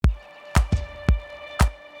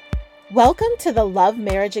Welcome to the Love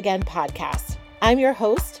Marriage Again podcast. I'm your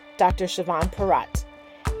host, Dr. Siobhan Parat.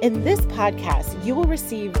 In this podcast, you will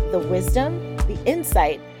receive the wisdom, the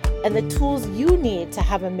insight, and the tools you need to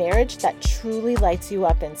have a marriage that truly lights you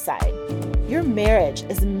up inside. Your marriage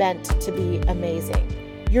is meant to be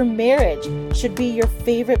amazing. Your marriage should be your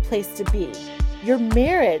favorite place to be. Your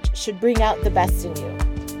marriage should bring out the best in you.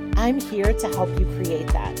 I'm here to help you create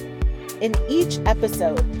that. In each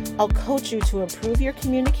episode, I'll coach you to improve your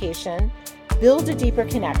communication, build a deeper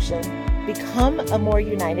connection, become a more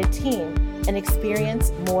united team, and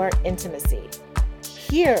experience more intimacy.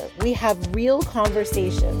 Here, we have real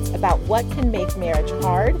conversations about what can make marriage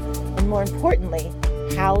hard, and more importantly,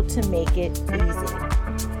 how to make it easy.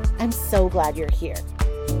 I'm so glad you're here.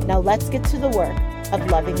 Now let's get to the work of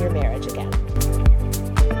loving your marriage again.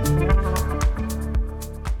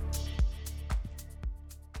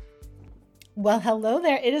 Well, hello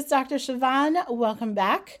there. It is Dr. Siobhan. Welcome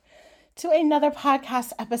back to another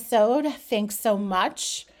podcast episode. Thanks so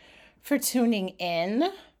much for tuning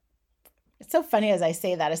in. It's so funny as I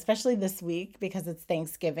say that, especially this week because it's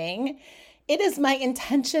Thanksgiving. It is my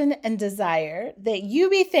intention and desire that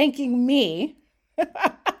you be thanking me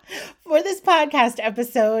for this podcast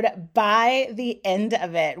episode by the end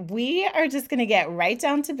of it. We are just going to get right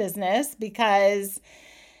down to business because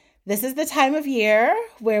this is the time of year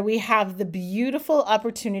where we have the beautiful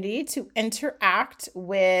opportunity to interact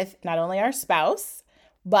with not only our spouse,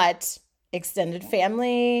 but extended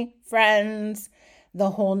family, friends,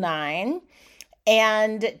 the whole nine.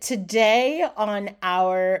 And today on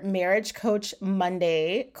our Marriage Coach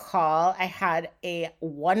Monday call, I had a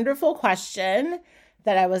wonderful question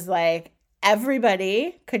that I was like,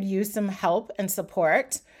 everybody could use some help and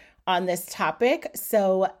support on this topic.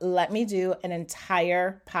 So let me do an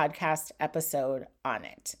entire podcast episode on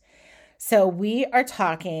it. So we are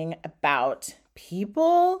talking about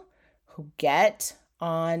people who get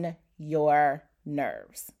on your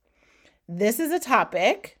nerves. This is a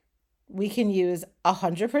topic we can use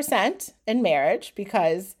 100% in marriage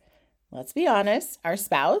because, let's be honest, our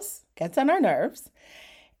spouse gets on our nerves.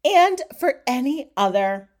 And for any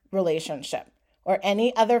other relationship or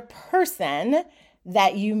any other person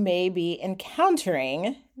that you may be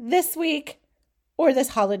encountering this week or this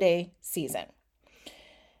holiday season.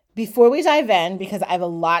 Before we dive in, because I have a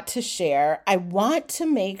lot to share, I want to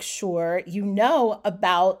make sure you know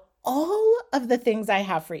about all of the things I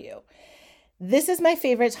have for you. This is my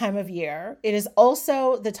favorite time of year. It is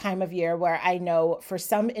also the time of year where I know for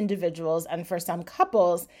some individuals and for some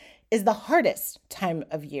couples is the hardest time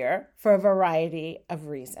of year for a variety of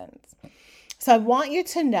reasons. So I want you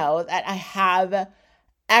to know that I have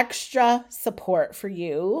extra support for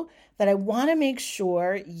you that I want to make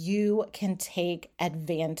sure you can take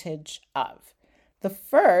advantage of. The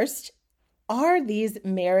first are these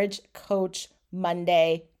Marriage Coach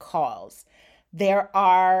Monday calls. There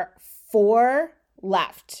are 4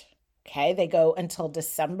 left. Okay, they go until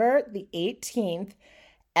December the 18th,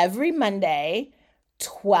 every Monday,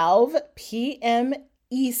 12 p.m.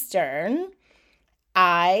 Eastern.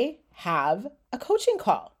 I have a coaching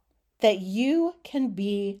call that you can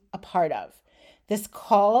be a part of. This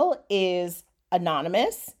call is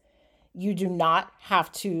anonymous. You do not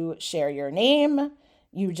have to share your name.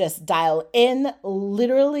 You just dial in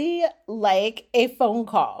literally like a phone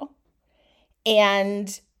call.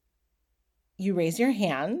 And you raise your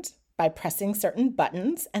hand by pressing certain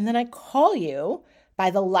buttons. And then I call you by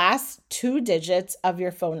the last 2 digits of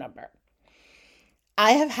your phone number.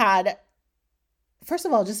 I have had, first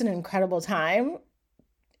of all, just an incredible time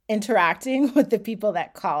interacting with the people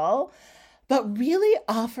that call, but really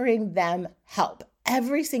offering them help.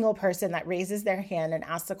 Every single person that raises their hand and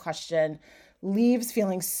asks a question leaves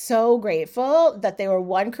feeling so grateful that they were,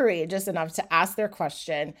 1, courageous enough to ask their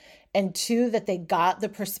question, and 2, that they got the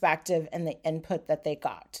perspective and the input that they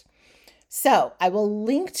got. So I will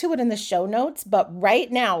link to it in the show notes, but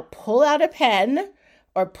right now, pull out a pen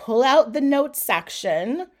or pull out the notes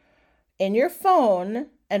section in your phone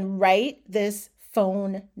and write this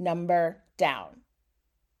phone number down.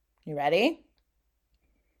 You ready?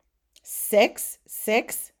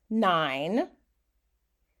 669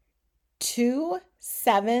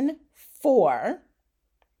 274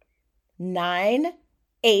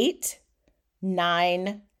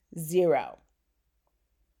 9890.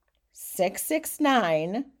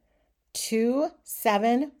 669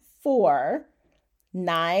 274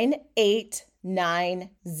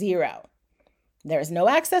 9890. There is no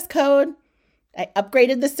access code. I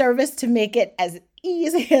upgraded the service to make it as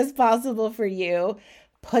easy as possible for you.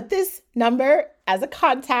 Put this number as a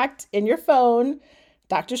contact in your phone,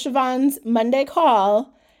 Dr. Siobhan's Monday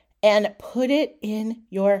call, and put it in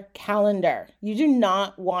your calendar. You do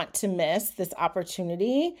not want to miss this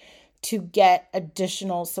opportunity to get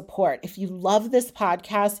additional support. If you love this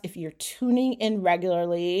podcast, if you're tuning in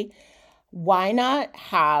regularly, why not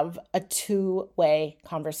have a two-way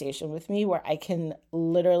conversation with me where I can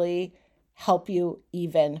literally help you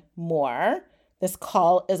even more? This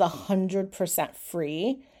call is 100%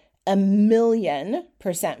 free,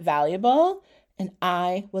 1,000,000% valuable, and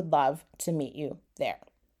I would love to meet you there.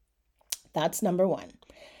 That's number one.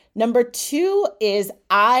 Number two is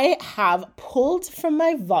I have pulled from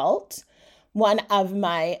my vault one of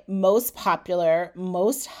my most popular,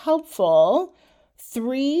 most helpful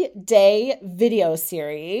 3-day video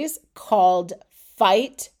series called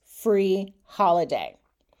Fight Free Holiday.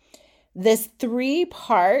 This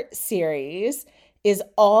 3-part series is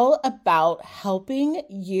all about helping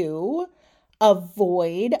you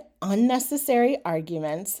avoid unnecessary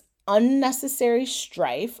arguments, unnecessary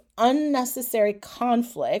strife, unnecessary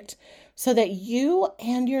conflict, so that you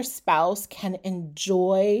and your spouse can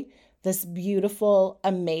enjoy this beautiful,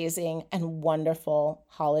 amazing, and wonderful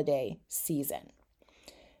holiday season.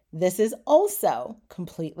 This is also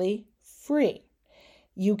completely free.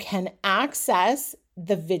 You can access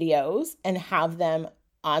the videos and have them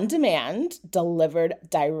on demand delivered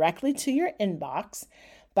directly to your inbox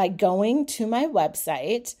by going to my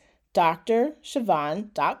website,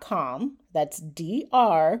 drchavon.com. That's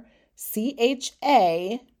DRCHA,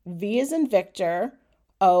 V as in Victor,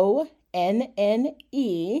 ONNE.com.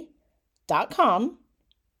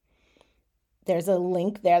 There's a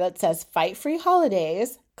link there that says Fight Free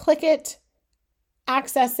Holidays. Click it,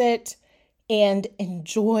 access it, and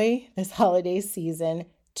enjoy this holiday season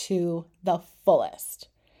to the fullest.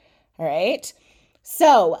 All right.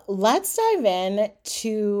 So let's dive in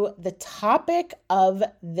to the topic of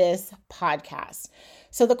this podcast.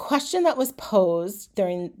 So the question that was posed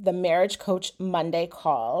during the Marriage Coach Monday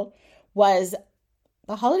call was,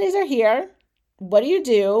 the holidays are here. What do you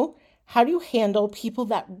do? How do you handle people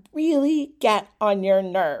that really get on your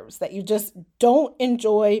nerves, that you just don't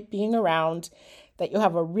enjoy being around, that you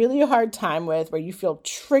have a really hard time with, where you feel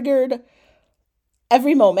triggered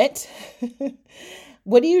every moment?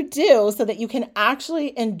 What do you do so that you can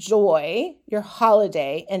actually enjoy your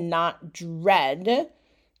holiday and not dread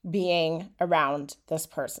being around this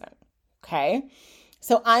person? Okay.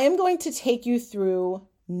 So I am going to take you through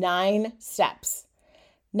 9 steps.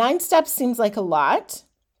 9 steps seems like a lot,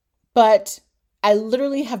 but I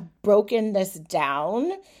literally have broken this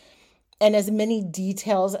down in as many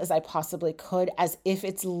details as I possibly could, as if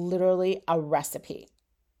it's literally a recipe,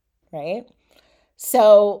 right?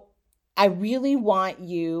 So I really want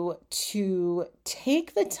you to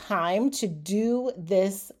take the time to do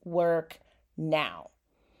this work now.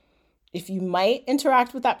 If you might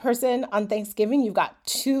interact with that person on Thanksgiving, you've got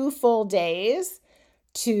 2 full days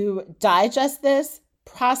to digest this,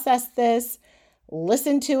 process this,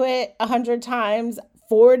 listen to it 100 times,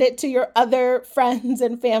 forward it to your other friends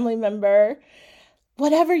and family member,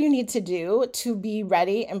 whatever you need to do to be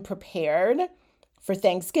ready and prepared for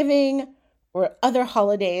Thanksgiving or other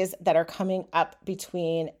holidays that are coming up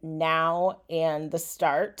between now and the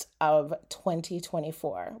start of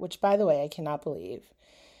 2024, which, by the way, I cannot believe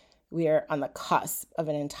we are on the cusp of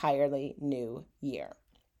an entirely new year.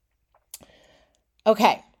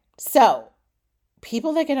 Okay, so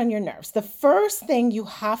people that get on your nerves, the first thing you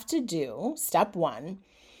have to do, step 1,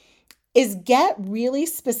 is get really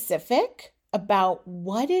specific about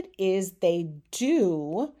what it is they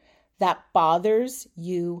do that bothers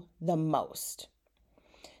you the most.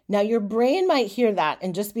 Now, your brain might hear that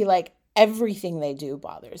and just be like, everything they do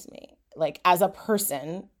bothers me. Like, as a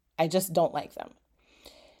person, I just don't like them.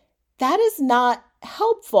 That is not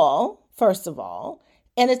helpful, first of all,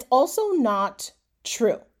 and it's also not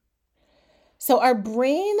true. So our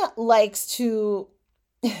brain likes to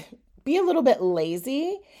be a little bit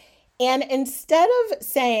lazy. And instead of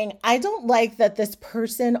saying, I don't like that this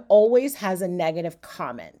person always has a negative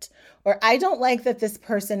comment, or I don't like that this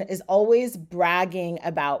person is always bragging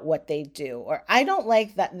about what they do, or I don't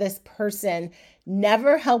like that this person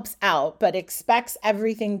never helps out but expects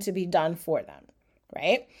everything to be done for them,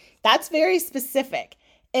 right? That's very specific.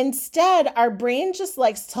 Instead, our brain just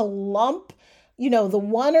likes to lump, the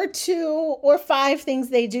 1 or 2 or 5 things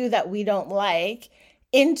they do that we don't like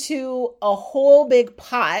into a whole big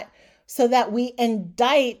pot so that we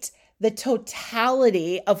indict the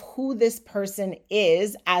totality of who this person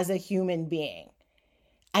is as a human being.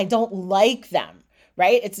 I don't like them,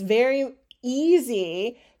 right? It's very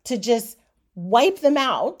easy to just wipe them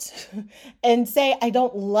out and say, I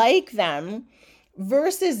don't like them,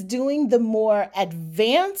 versus doing the more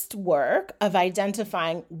advanced work of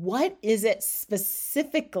identifying what is it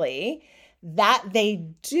specifically that they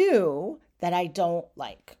do that I don't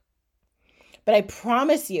like. But I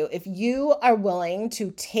promise you, if you are willing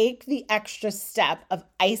to take the extra step of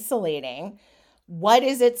isolating, what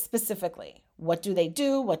is it specifically? What do they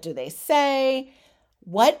do? What do they say?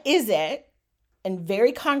 What is it in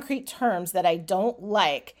very concrete terms that I don't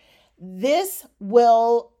like? This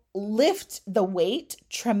will lift the weight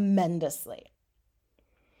tremendously.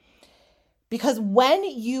 Because when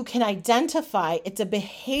you can identify it's a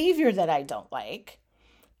behavior that I don't like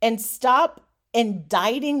and stop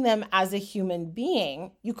indicting them as a human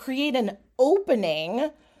being, you create an opening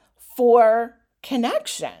for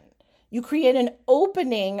connection. You create an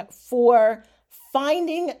opening for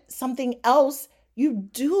finding something else you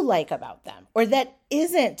do like about them or that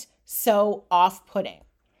isn't so off-putting,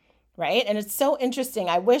 right? And it's so interesting.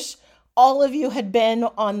 I wish all of you had been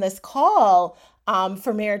on this call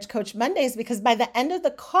for Marriage Coach Mondays, because by the end of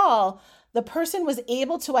the call, the person was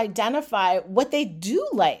able to identify what they do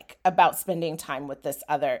like about spending time with this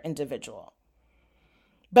other individual.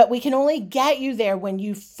 But we can only get you there when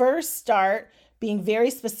you first start being very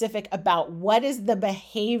specific about what is the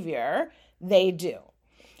behavior they do.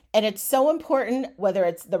 And it's so important, whether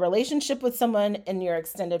it's the relationship with someone in your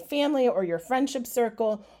extended family or your friendship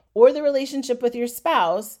circle or the relationship with your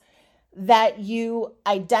spouse, that you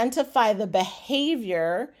identify the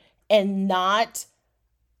behavior and not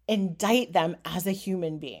indict them as a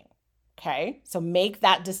human being. Okay, so make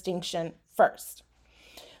that distinction first.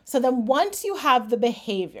 So then once you have the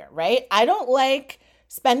behavior, right? I don't like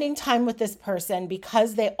spending time with this person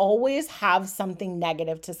because they always have something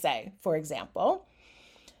negative to say, for example.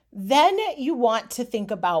 Then you want to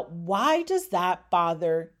think about, why does that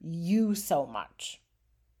bother you so much?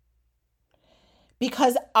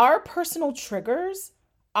 Because our personal triggers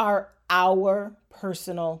are our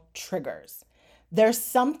personal triggers. There's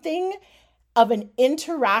something of an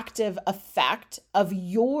interactive effect of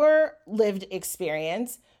your lived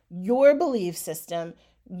experience, your belief system,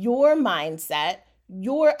 your mindset,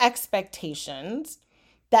 your expectations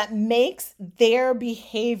that makes their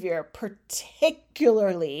behavior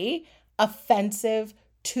particularly offensive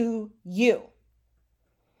to you.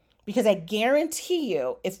 Because I guarantee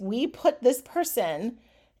you, if we put this person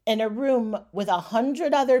in a room with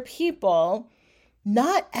 100 other people,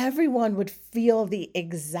 not everyone would feel the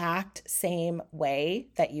exact same way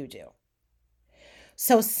that you do.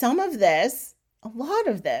 So some of this, a lot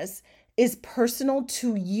of this, is personal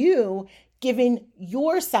to you, given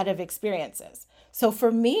your set of experiences. So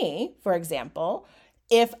for me, for example,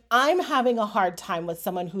 if I'm having a hard time with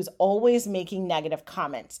someone who's always making negative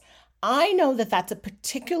comments, I know that that's a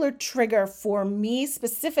particular trigger for me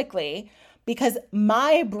specifically, because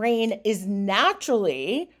my brain is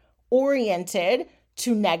naturally oriented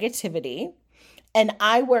to negativity. And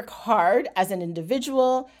I work hard as an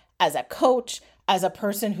individual, as a coach, as a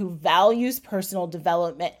person who values personal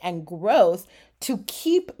development and growth to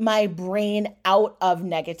keep my brain out of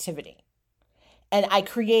negativity. And I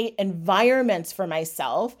create environments for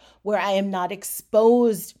myself where I am not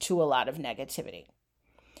exposed to a lot of negativity.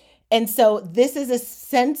 And so this is a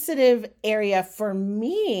sensitive area for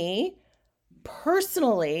me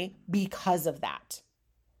personally because of that.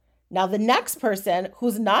 Now, the next person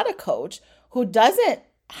who's not a coach, who doesn't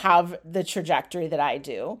have the trajectory that I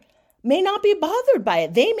do, may not be bothered by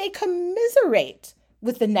it. They may commiserate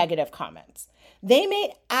with the negative comments. They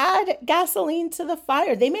may add gasoline to the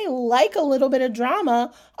fire. They may like a little bit of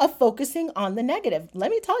drama of focusing on the negative. Let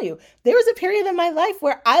me tell you, there was a period in my life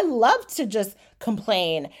where I loved to just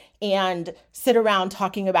complain and sit around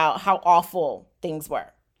talking about how awful things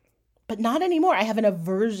were. But not anymore. I have an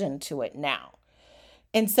aversion to it now.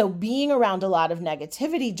 And so being around a lot of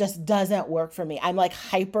negativity just doesn't work for me. I'm like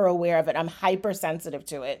hyper aware of it. I'm hypersensitive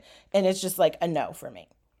to it. And it's just like a no for me.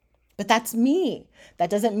 But that's me. That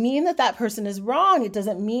doesn't mean that that person is wrong. It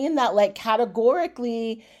doesn't mean that like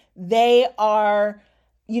categorically they are,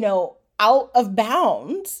 out of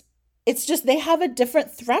bounds. It's just they have a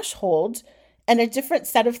different threshold and a different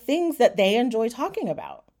set of things that they enjoy talking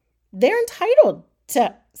about. They're entitled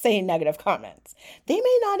to say negative comments. They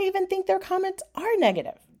may not even think their comments are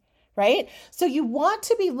negative, right? So you want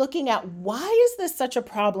to be looking at, why is this such a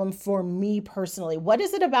problem for me personally? What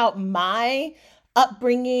is it about my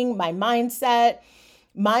upbringing, my mindset,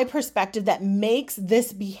 my perspective that makes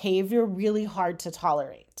this behavior really hard to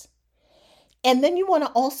tolerate? And then you want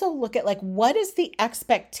to also look at what is the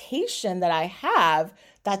expectation that I have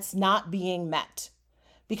that's not being met?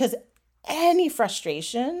 Because any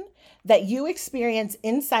frustration that you experience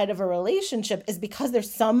inside of a relationship is because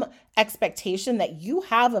there's some expectation that you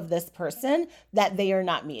have of this person that they are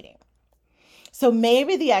not meeting. So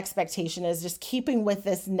maybe the expectation is just keeping with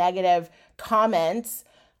this negative comments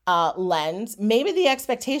lens. Maybe the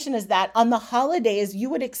expectation is that on the holidays, you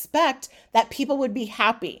would expect that people would be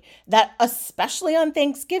happy, that especially on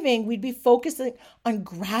Thanksgiving, we'd be focusing on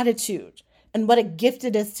gratitude and what a gift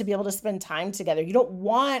it is to be able to spend time together. You don't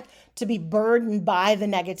want to be burdened by the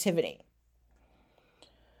negativity.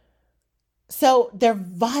 So they're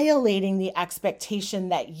violating the expectation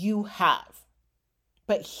that you have.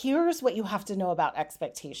 But here's what you have to know about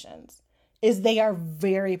expectations is they are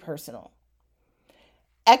very personal.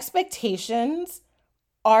 Expectations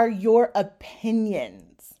are your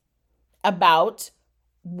opinions about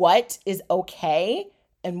what is okay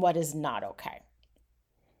and what is not okay.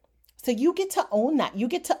 So you get to own that. You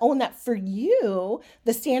get to own that for you,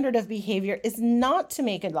 the standard of behavior is not to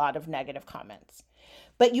make a lot of negative comments.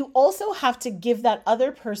 But you also have to give that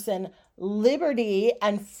other person liberty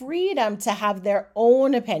and freedom to have their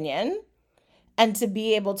own opinion and to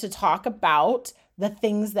be able to talk about the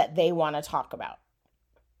things that they want to talk about.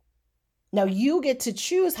 Now, you get to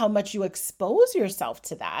choose how much you expose yourself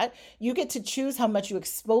to that. You get to choose how much you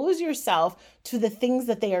expose yourself to the things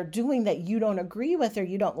that they are doing that you don't agree with or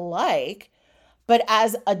you don't like. But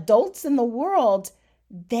as adults in the world,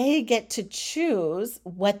 they get to choose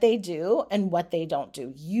what they do and what they don't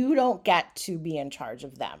do. You don't get to be in charge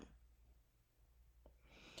of them.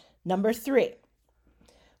 Number 3,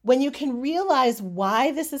 when you can realize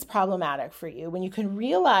why this is problematic for you, when you can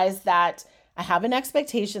realize that I have an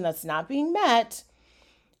expectation that's not being met,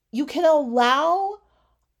 you can allow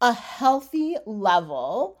a healthy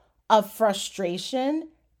level of frustration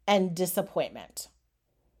and disappointment.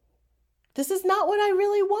 This is not what I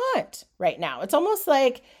really want right now. It's almost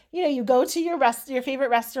like, you go to your favorite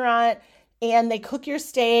restaurant and they cook your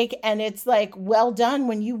steak and it's like well done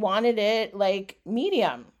when you wanted it like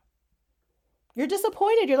medium. You're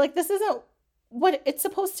disappointed. You're like, this isn't what it's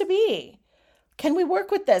supposed to be. Can we work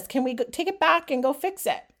with this? Can we take it back and go fix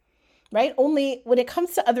it? Right? Only when it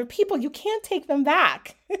comes to other people, you can't take them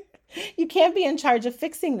back. You can't be in charge of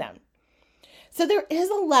fixing them. So there is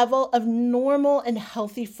a level of normal and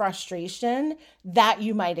healthy frustration that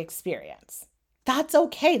you might experience. That's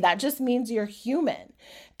okay. That just means you're human.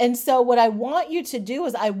 And so what I want you to do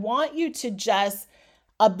is I want you to just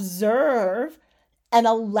observe and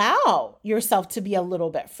allow yourself to be a little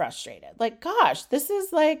bit frustrated. Like, gosh, this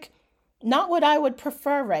is like not what I would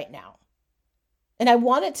prefer right now. And I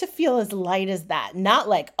want it to feel as light as that, not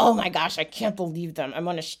like, oh my gosh, I can't believe them. I'm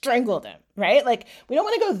going to strangle them, right? Like, we don't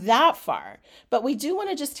want to go that far, but we do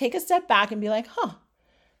want to just take a step back and be like,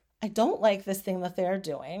 I don't like this thing that they're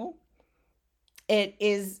doing. It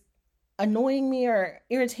is annoying me or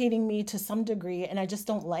irritating me to some degree, and I just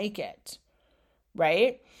don't like it,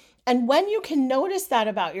 right? And when you can notice that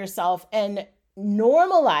about yourself and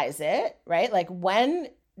normalize it, right? Like when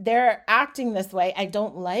they're acting this way, I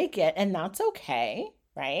don't like it, and that's okay,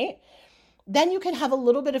 right? Then you can have a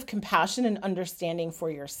little bit of compassion and understanding for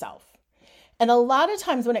yourself. And a lot of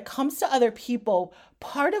times when it comes to other people,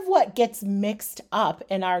 part of what gets mixed up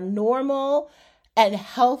in our normal and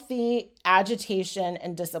healthy agitation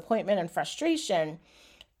and disappointment and frustration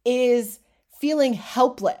is feeling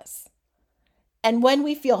helpless. And when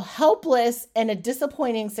we feel helpless in a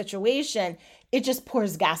disappointing situation, it just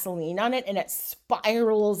pours gasoline on it and it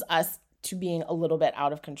spirals us to being a little bit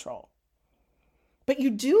out of control. But you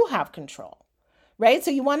do have control, right? So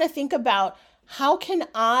you want to think about, how can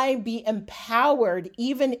I be empowered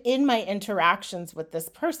even in my interactions with this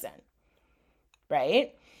person,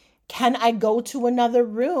 right? Can I go to another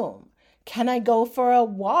room? Can I go for a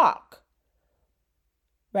walk,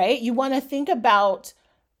 right? You want to think about,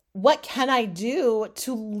 what can I do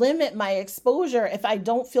to limit my exposure if I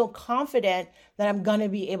don't feel confident that I'm going to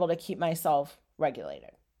be able to keep myself regulated?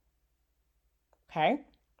 Okay.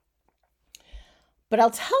 But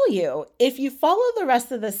I'll tell you, if you follow the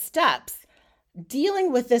rest of the steps,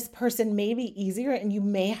 dealing with this person may be easier and you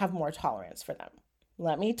may have more tolerance for them.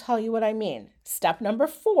 Let me tell you what I mean. Step number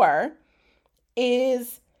 4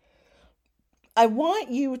 is I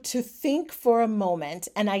want you to think for a moment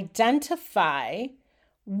and identify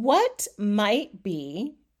what might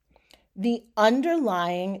be the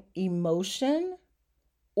underlying emotion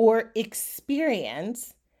or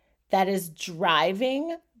experience that is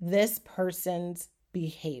driving this person's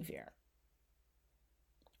behavior.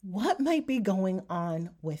 What might be going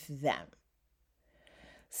on with them?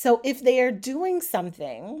 So if they are doing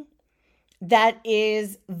something that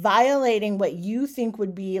is violating what you think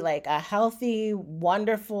would be like a healthy,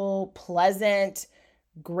 wonderful, pleasant,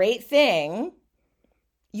 great thing,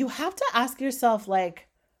 you have to ask yourself, like,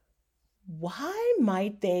 why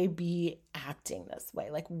might they be acting this way?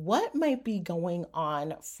 Like, what might be going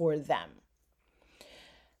on for them?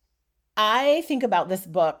 I think about this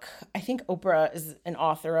book. I think Oprah is an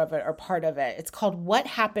author of it or part of it. It's called What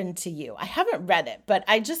Happened to You. I haven't read it, but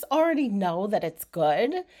I just already know that it's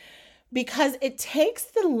good because it takes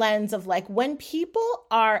the lens of like when people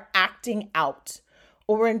are acting out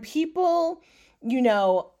or when people,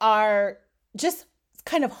 are just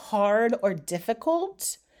kind of hard or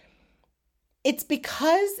difficult. It's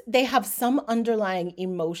because they have some underlying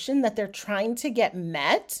emotion that they're trying to get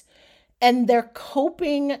met, and their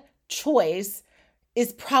coping choice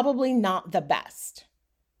is probably not the best,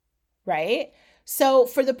 right? So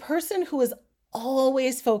for the person who is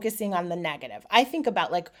always focusing on the negative, I think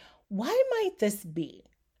about like, why might this be?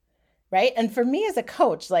 Right? And for me as a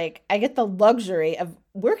coach, like I get the luxury of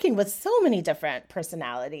working with so many different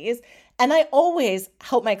personalities. And I always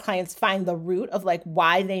help my clients find the root of like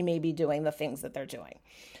why they may be doing the things that they're doing.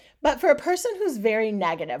 But for a person who's very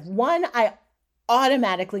negative, one, I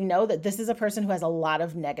automatically know that this is a person who has a lot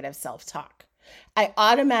of negative self-talk. I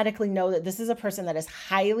automatically know that this is a person that is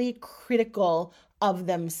highly critical of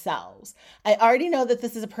themselves. I already know that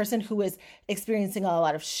this is a person who is experiencing a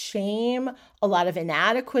lot of shame, a lot of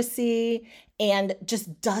inadequacy, and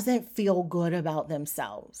just doesn't feel good about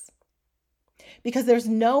themselves. Because there's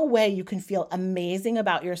no way you can feel amazing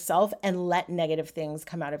about yourself and let negative things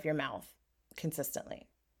come out of your mouth consistently.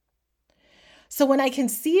 So when I can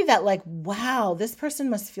see that, like, wow, this person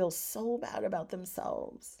must feel so bad about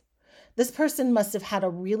themselves. This person must have had a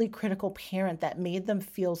really critical parent that made them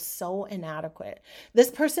feel so inadequate.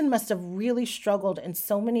 This person must have really struggled in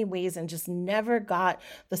so many ways and just never got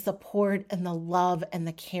the support and the love and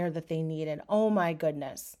the care that they needed. Oh my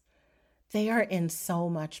goodness. They are in so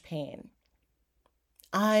much pain.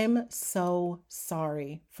 I'm so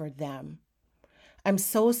sorry for them. I'm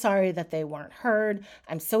so sorry that they weren't heard.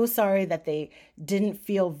 I'm so sorry that they didn't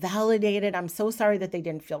feel validated. I'm so sorry that they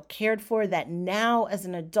didn't feel cared for, that now as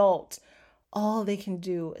an adult, all they can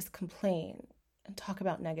do is complain and talk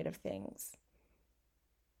about negative things.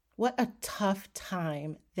 What a tough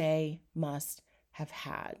time they must have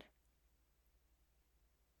had.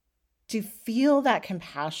 To feel that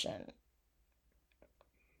compassion.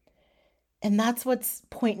 And that's what's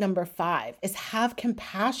point number 5, is have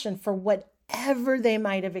compassion for whatever they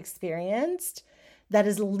might have experienced that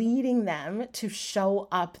is leading them to show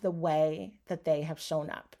up the way that they have shown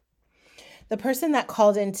up. The person that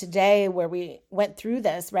called in today where we went through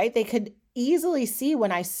this, right? They could easily see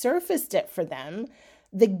when I surfaced it for them,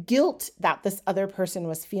 the guilt that this other person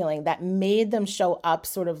was feeling that made them show up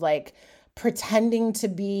sort of like pretending to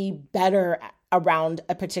be better around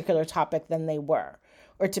a particular topic than they were,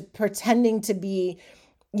 or to pretending to be,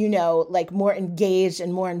 like more engaged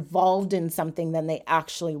and more involved in something than they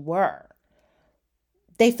actually were.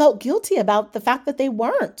 They felt guilty about the fact that they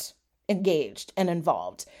weren't engaged and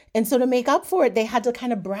involved. And so to make up for it, they had to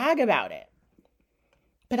kind of brag about it.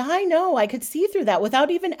 But I know I could see through that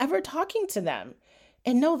without even ever talking to them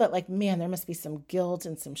and know that, like, man, there must be some guilt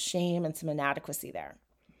and some shame and some inadequacy there.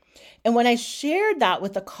 And when I shared that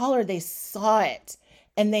with the caller, they saw it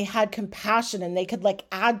and they had compassion and they could like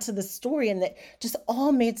add to the story, and that just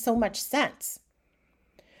all made so much sense.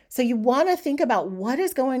 So you want to think about what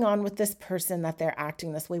is going on with this person that they're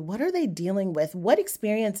acting this way. What are they dealing with? What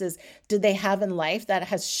experiences did they have in life that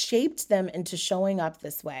has shaped them into showing up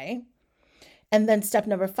this way? And then step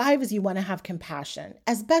number 5 is you want to have compassion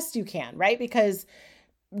as best you can, right? Because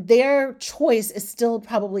their choice is still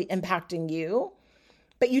probably impacting you,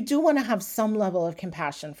 but you do want to have some level of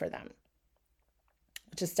compassion for them,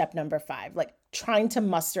 which is step number 5, like trying to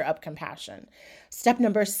muster up compassion. Step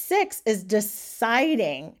number 6 is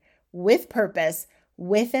deciding with purpose,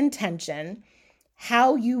 with intention,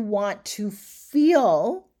 how you want to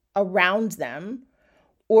feel around them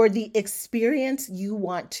or the experience you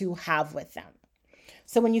want to have with them.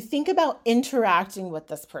 So when you think about interacting with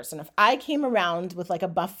this person, if I came around with like a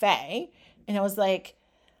buffet and I was like,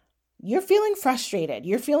 you're feeling frustrated,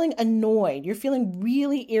 you're feeling annoyed, you're feeling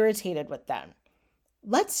really irritated with them,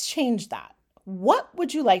 let's change that. What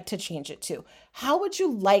would you like to change it to? How would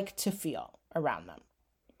you like to feel around them?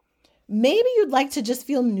 Maybe you'd like to just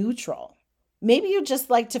feel neutral. Maybe you just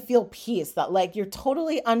like to feel peace, that like you're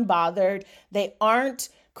totally unbothered. They aren't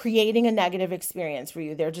creating a negative experience for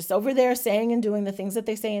you. They're just over there saying and doing the things that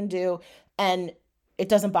they say and do, and it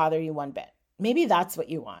doesn't bother you one bit. Maybe that's what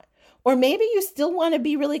you want. Or maybe you still want to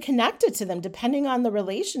be really connected to them, depending on the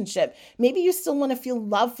relationship. Maybe you still want to feel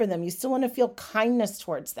love for them. You still want to feel kindness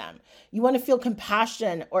towards them. You want to feel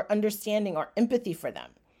compassion or understanding or empathy for them.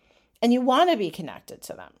 And you want to be connected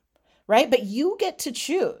to them, right? But you get to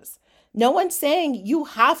choose. No one's saying you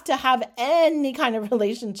have to have any kind of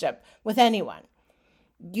relationship with anyone.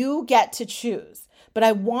 You get to choose. But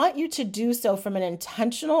I want you to do so from an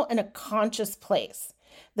intentional and a conscious place.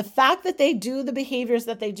 The fact that they do the behaviors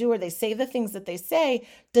that they do or they say the things that they say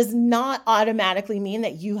does not automatically mean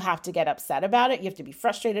that you have to get upset about it. You have to be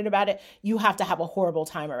frustrated about it. You have to have a horrible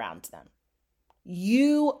time around them.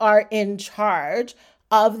 You are in charge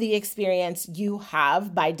of the experience you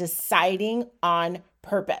have by deciding on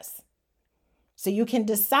purpose. So you can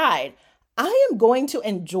decide, I am going to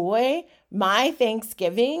enjoy my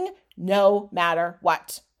Thanksgiving no matter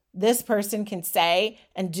what. This person can say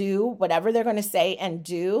and do whatever they're going to say and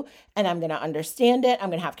do, and I'm going to understand it. I'm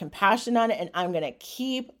going to have compassion on it, and I'm going to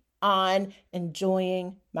keep on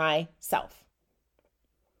enjoying myself.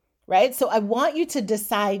 Right? So I want you to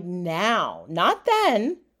decide now, not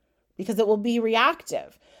then, because it will be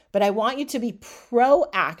reactive, but I want you to be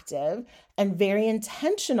proactive and very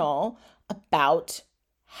intentional about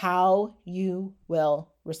how you will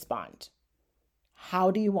respond.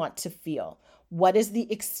 How do you want to feel? What is the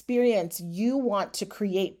experience you want to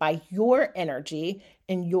create by your energy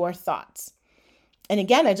and your thoughts? And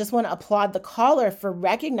again, I just want to applaud the caller for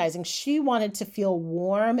recognizing she wanted to feel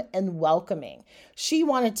warm and welcoming. She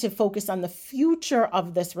wanted to focus on the future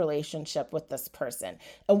of this relationship with this person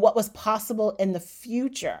and what was possible in the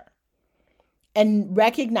future, and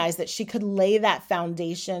recognize that she could lay that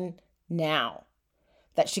foundation now,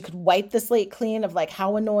 that she could wipe the slate clean of like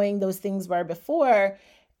how annoying those things were before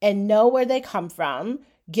and know where they come from,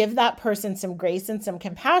 give that person some grace and some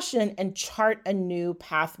compassion, and chart a new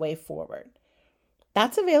pathway forward.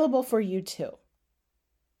 That's available for you too.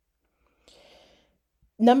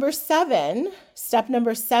 Step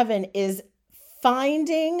number 7 is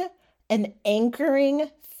finding an anchoring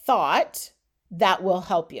thought that will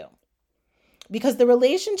help you. Because the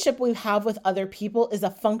relationship we have with other people is a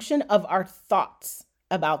function of our thoughts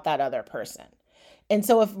about that other person. And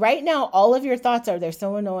so if right now all of your thoughts are, they're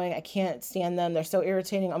so annoying, I can't stand them, they're so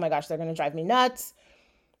irritating, oh my gosh, they're going to drive me nuts,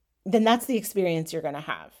 then that's the experience you're going to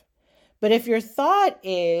have. But if your thought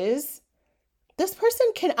is, this person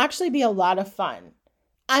can actually be a lot of fun,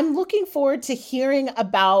 I'm looking forward to hearing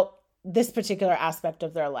about this particular aspect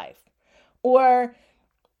of their life, or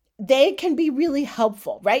they can be really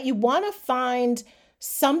helpful, right? You want to find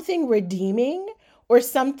something redeeming or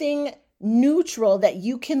something neutral that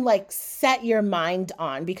you can like set your mind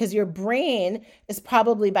on, because your brain is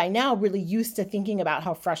probably by now really used to thinking about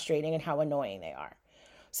how frustrating and how annoying they are.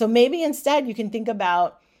 So maybe instead you can think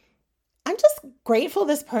about, I'm just grateful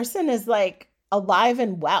this person is like alive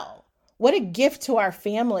and well. What a gift to our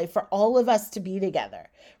family for all of us to be together,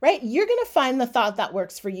 right? You're going to find the thought that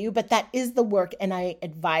works for you, but that is the work. And I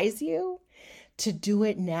advise you to do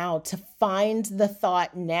it now, to find the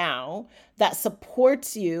thought now that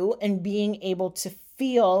supports you in being able to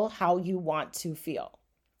feel how you want to feel.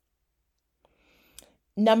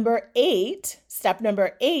 Step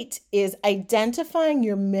number 8 is identifying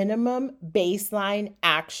your minimum baseline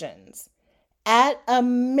actions. At a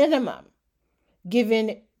minimum,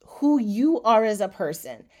 given who you are as a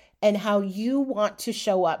person and how you want to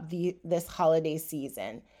show up this holiday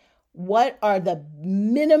season, what are the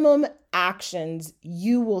minimum actions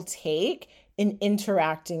you will take in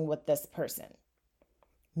interacting with this person?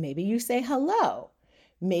 Maybe you say hello.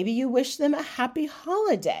 Maybe you wish them a happy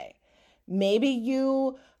holiday. Maybe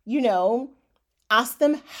you ask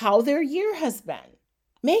them how their year has been.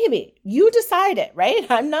 Maybe you decide it, right?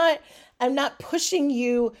 I'm not pushing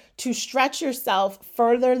you to stretch yourself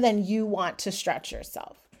further than you want to stretch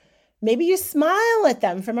yourself. Maybe you smile at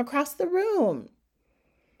them from across the room.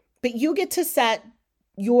 But you get to set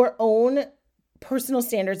your own personal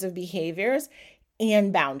standards of behaviors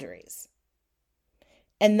and boundaries.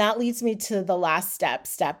 And that leads me to the last step.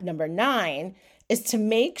 Step number 9 is to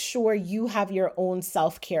make sure you have your own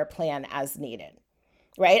self-care plan as needed,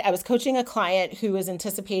 right? I was coaching a client who was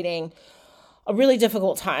anticipating a really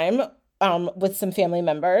difficult time with some family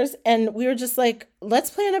members. And we were just like,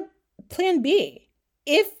 let's plan a plan B.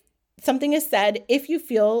 If something is said, if you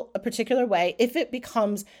feel a particular way, if it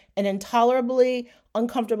becomes an intolerably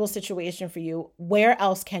uncomfortable situation for you, where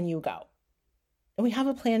else can you go? And we have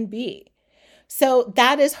a plan B. So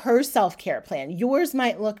that is her self-care plan. Yours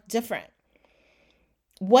might look different.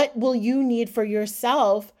 What will you need for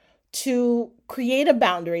yourself to create a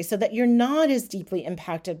boundary so that you're not as deeply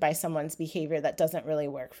impacted by someone's behavior that doesn't really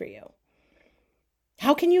work for you?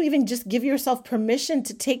 How can you even just give yourself permission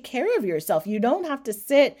to take care of yourself? You don't have to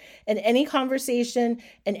sit in any conversation,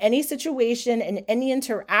 in any situation, in any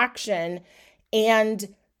interaction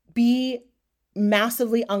and be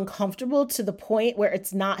massively uncomfortable to the point where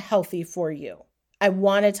it's not healthy for you. I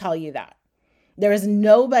want to tell you that. There is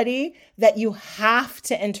nobody that you have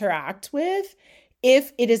to interact with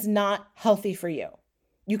if it is not healthy for you.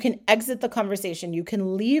 You can exit the conversation. You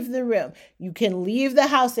can leave the room. You can leave the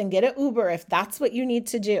house and get an Uber if that's what you need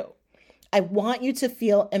to do. I want you to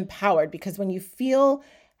feel empowered, because when you feel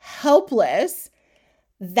helpless,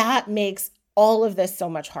 that makes all of this so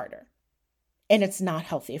much harder. And it's not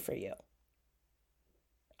healthy for you.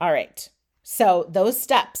 All right. So those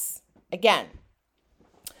steps, again,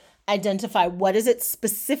 identify what is it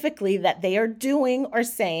specifically that they are doing or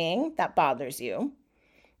saying that bothers you.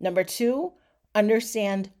 Number 2,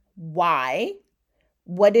 understand why.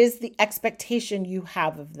 What is the expectation you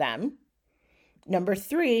have of them? Number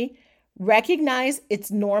 3, recognize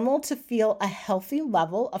it's normal to feel a healthy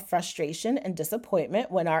level of frustration and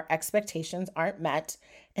disappointment when our expectations aren't met,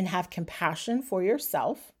 and have compassion for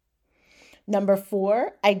yourself. Number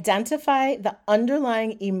 4, identify the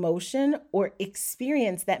underlying emotion or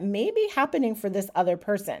experience that may be happening for this other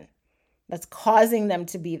person that's causing them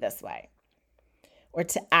to be this way, or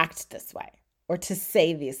to act this way, or to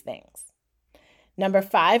say these things. Number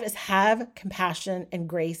 5 is have compassion and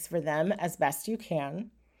grace for them as best you can.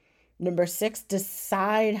 Number 6,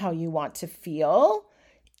 decide how you want to feel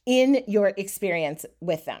in your experience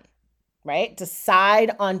with them, right?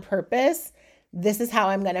 Decide on purpose. This is how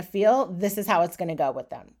I'm going to feel. This is how it's going to go with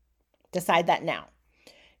them. Decide that now.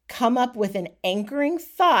 Come up with an anchoring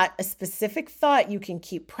thought, a specific thought you can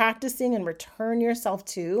keep practicing and return yourself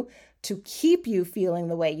to keep you feeling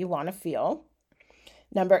the way you want to feel.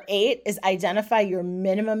 Number 8 is identify your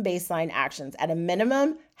minimum baseline actions. At a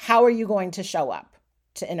minimum, how are you going to show up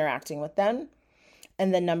to interacting with them?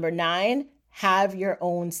 And then number 9, have your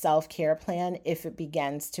own self-care plan if it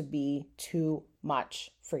begins to be too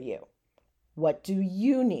much for you. What do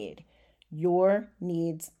you need? Your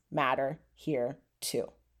needs matter here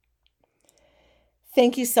too.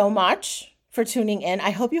 Thank you so much for tuning in. I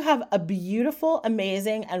hope you have a beautiful,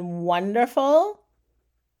 amazing, and wonderful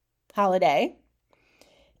holiday.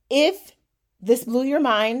 If this blew your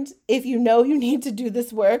mind, if you know you need to do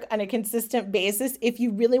this work on a consistent basis, if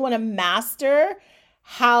you really want to master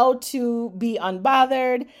how to be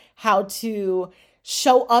unbothered, how to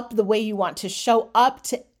show up the way you want to show up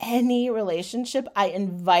to any relationship, I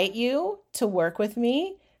invite you to work with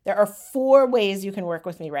me. There are 4 ways you can work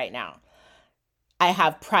with me right now. I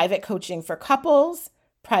have private coaching for couples,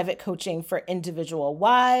 private coaching for individual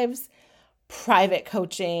wives, 2 private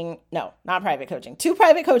coaching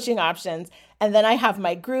options. And then I have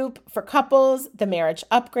my group for couples, the Marriage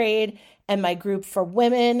Upgrade, and my group for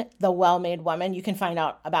women, the Well-Made Woman. You can find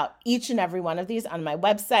out about each and every one of these on my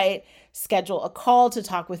website. Schedule a call to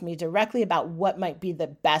talk with me directly about what might be the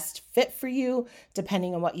best fit for you,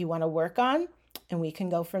 depending on what you want to work on, and we can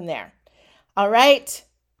go from there. All right.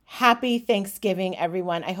 Happy Thanksgiving,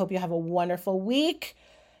 everyone. I hope you have a wonderful week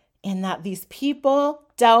and that these people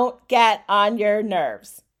don't get on your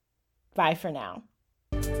nerves. Bye for now.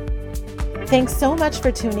 Thanks so much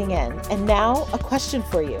for tuning in. And now a question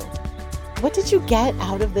for you. What did you get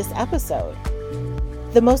out of this episode?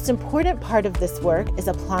 The most important part of this work is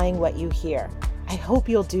applying what you hear. I hope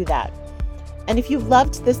you'll do that. And if you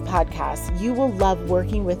loved this podcast, you will love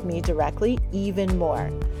working with me directly even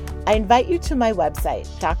more. I invite you to my website,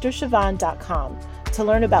 drsiobhan.com, to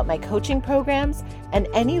learn about my coaching programs and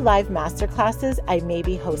any live masterclasses I may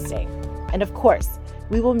be hosting. And of course,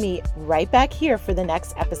 we will meet right back here for the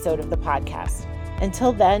next episode of the podcast.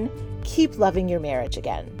 Until then, keep loving your marriage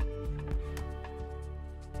again.